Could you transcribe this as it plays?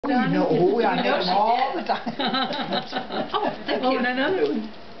You know, oh, I make them all the time. Oh, thank you. And another one.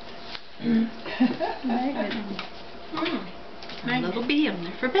 A little bee on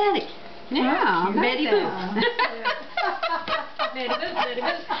there for Betty. Yeah, Oh, Betty Boop.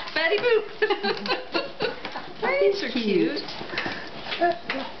 Betty Boop. These are cute.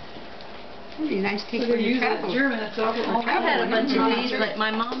 It'd be nice to take for your travels. I've had a bunch of these like my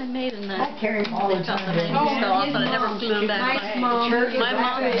mom had made and I carry them all the time. so often I never flew them back. My mom used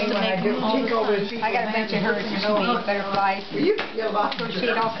to make them all the time. I got a bunch of hers and she made butterflies. You get a lot. She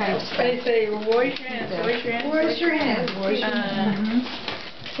had all kinds of stuff. They say, wash your hands, wash your hands. Wash your hands. Wash your hands.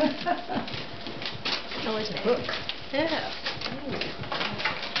 Oh, it's a book. Yeah.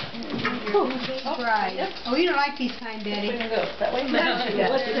 Right. Oh, you don't like these kind, Betty. She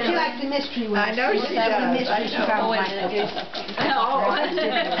likes the mystery ones. I know she does. The mystery she probably likes.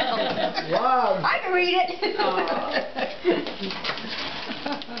 Wow. I can read it.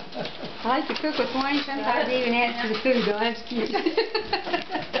 I like to cook with wine. Sometimes I even add to the food. Though. That's cute.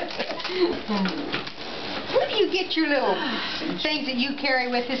 Where do you get your little things that you carry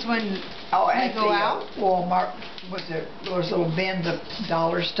with us when you go out? Walmart. Was there those little bins of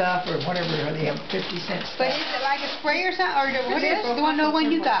dollar stuff or whatever they have 50-cent stuff? But is it like a spray or something, or what is it? The one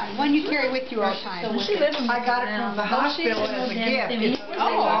you got, one you carry with you all the time. I got it from the hospital as a gift. It's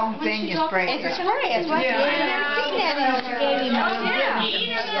a long thing you spray. It's a spray. It's what I've never seen that in.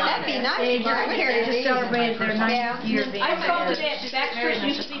 That'd be nice. They just celebrated their 90th year. I saw that Baxter's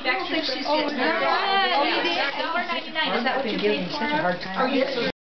used to be Baxter's. Oh, yeah. $1.99. Is that what you paid for? Are you